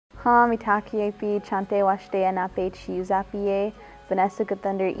Ha mitakiepi chante washtea nape chiuzapie, Vanessa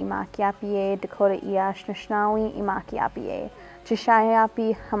Goodthunder imakiapie, Dakota iashnashnawi imakiapie,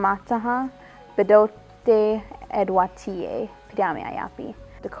 Chishayapi hamataha, bedote edwatie, pidamiayapi.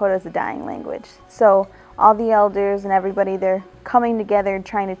 Dakota is a dying language. So all the elders and everybody, they're coming together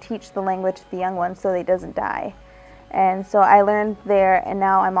trying to teach the language to the young ones so it doesn't die. And so I learned there, and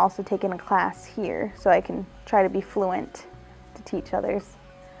now I'm also taking a class here so I can try to be fluent to teach others.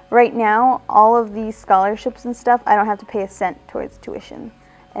 Right now, all of these scholarships and stuff, I don't have to pay a cent towards tuition.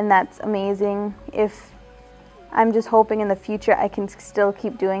 And that's amazing. I'm just hoping in the future I can still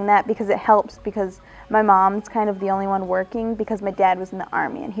keep doing that, because it helps, because my mom's kind of the only one working because my dad was in the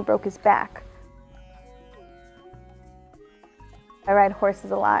Army and he broke his back. I ride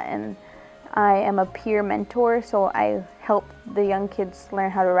horses a lot, and I am a peer mentor, so I help the young kids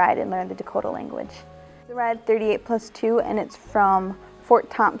learn how to ride and learn the Dakota language. I ride 38+2, and it's from Fort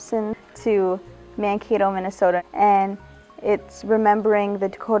Thompson to Mankato, Minnesota, and it's remembering the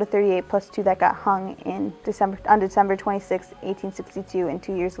Dakota 38+2 that got hung on December 26, 1862, and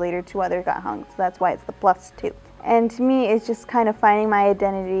 2 years later 2 others got hung, so that's why it's the +2. And to me, it's just kind of finding my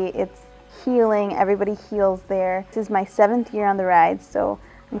identity. It's healing. Everybody heals there. This is my 7th year on the ride, so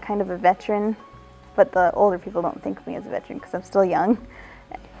I'm kind of a veteran, but the older people don't think of me as a veteran because I'm still young.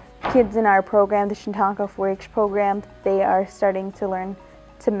 Kids in our program, the Shakopee 4-H program, they are starting to learn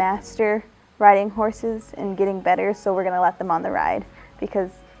to master riding horses and getting better, so we're going to let them on the ride,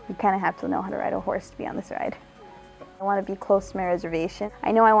 because you kind of have to know how to ride a horse to be on this ride. I want to be close to my reservation.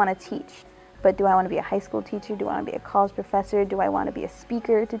 I know I want to teach, but do I want to be a high school teacher? Do I want to be a college professor? Do I want to be a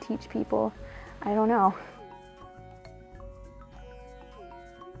speaker to teach people? I don't know.